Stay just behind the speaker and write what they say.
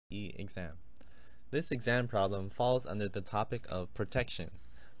exam. This exam problem falls under the topic of protection,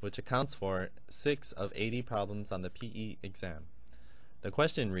 which accounts for 6 of 80 problems on the PE exam. The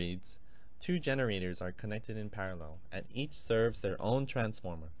question reads, two generators are connected in parallel, and each serves their own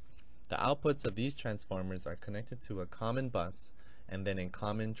transformer. The outputs of these transformers are connected to a common bus and then a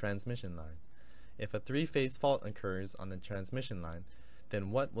common transmission line. If a three-phase fault occurs on the transmission line,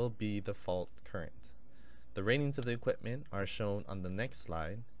 then what will be the fault current? The ratings of the equipment are shown on the next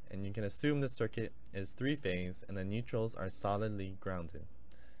slide, and you can assume the circuit is three-phase and the neutrals are solidly grounded.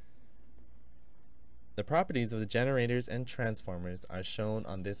 The properties of the generators and transformers are shown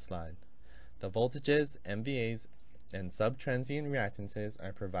on this slide. The voltages, MVAs, and sub-transient reactances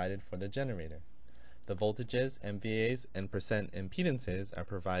are provided for the generator. The voltages, MVAs, and percent impedances are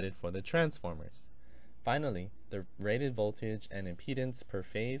provided for the transformers. Finally, the rated voltage and impedance per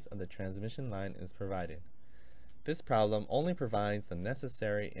phase of the transmission line is provided. This problem only provides the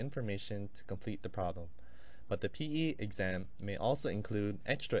necessary information to complete the problem, but the PE exam may also include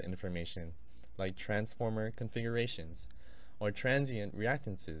extra information like transformer configurations or transient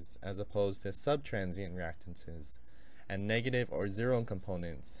reactances as opposed to sub-transient reactances, and negative or zero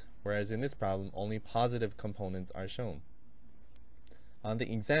components, whereas in this problem only positive components are shown. On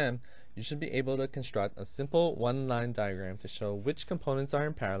the exam, you should be able to construct a simple one-line diagram to show which components are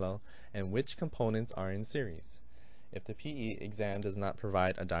in parallel and which components are in series, if the PE exam does not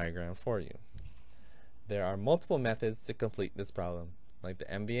provide a diagram for you. There are multiple methods to complete this problem, like the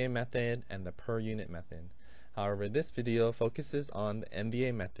MVA method and the per unit method. However, this video focuses on the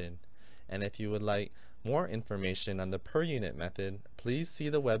MVA method, and if you would like more information on the per unit method, please see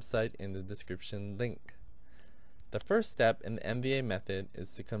the website in the description link. The first step in the MVA method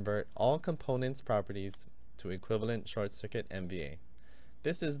is to convert all components' properties to equivalent short circuit MVA.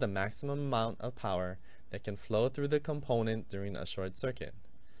 This is the maximum amount of power that can flow through the component during a short circuit.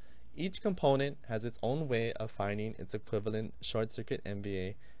 Each component has its own way of finding its equivalent short circuit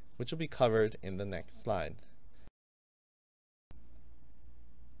MVA, which will be covered in the next slide.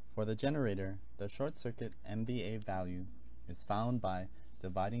 For the generator, the short circuit MVA value is found by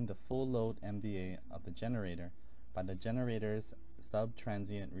dividing the full load MVA of the generator by the generator's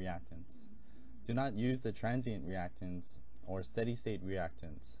sub-transient reactance. Do not use the transient reactance or steady-state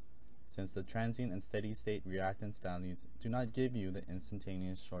reactance, since the transient and steady-state reactance values do not give you the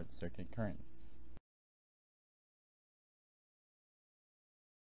instantaneous short circuit current.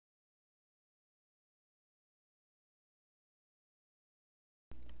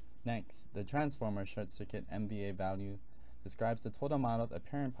 Next, the transformer short circuit MVA value describes the total amount of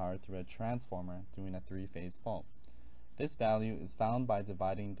apparent power through a transformer during a three-phase fault. This value is found by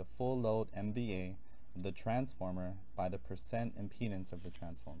dividing the full load MVA of the transformer by the percent impedance of the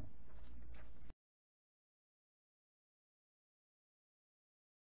transformer.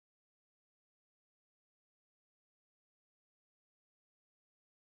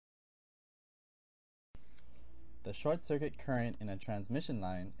 The short circuit current in a transmission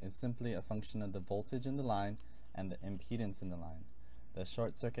line is simply a function of the voltage in the line and the impedance in the line. The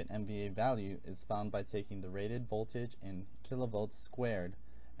short circuit MVA value is found by taking the rated voltage in kilovolts squared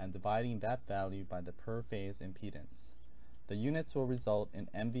and dividing that value by the per phase impedance. The units will result in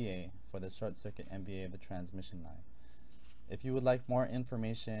MVA for the short circuit MVA of the transmission line. If you would like more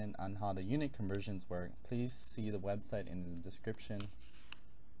information on how the unit conversions work, please see the website in the description.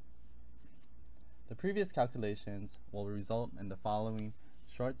 The previous calculations will result in the following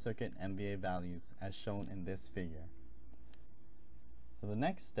short circuit MVA values as shown in this figure. So the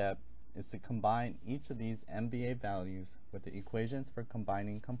next step is to combine each of these MVA values with the equations for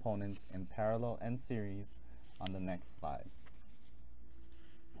combining components in parallel and series on the next slide.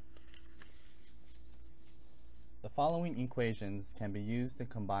 The following equations can be used to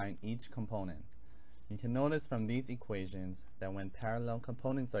combine each component. You can notice from these equations that when parallel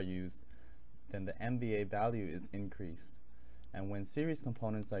components are used, then the MVA value is increased, and when series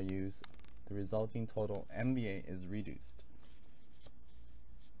components are used, the resulting total MVA is reduced.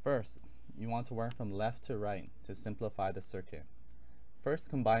 First, you want to work from left to right to simplify the circuit. First,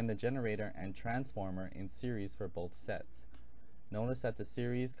 combine the generator and transformer in series for both sets. Notice that the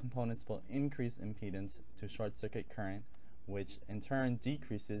series components will increase impedance to short circuit current, which in turn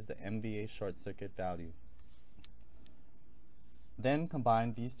decreases the MVA short circuit value. Then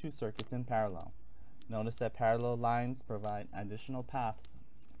combine these two circuits in parallel. Notice that parallel lines provide additional paths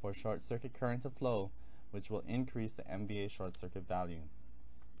for short circuit current to flow, which will increase the MVA short circuit value.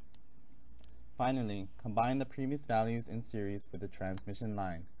 Finally, combine the previous values in series with the transmission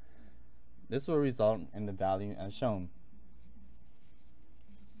line. This will result in the value as shown.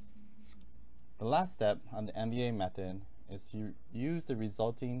 The last step on the MVA method is to use the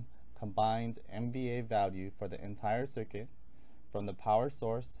resulting combined MVA value for the entire circuit from the power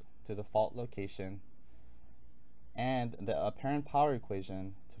source to the fault location, and the apparent power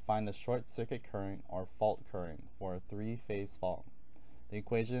equation to find the short circuit current or fault current for a three-phase fault. The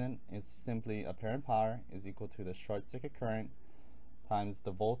equation is simply apparent power is equal to the short circuit current times the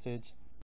voltage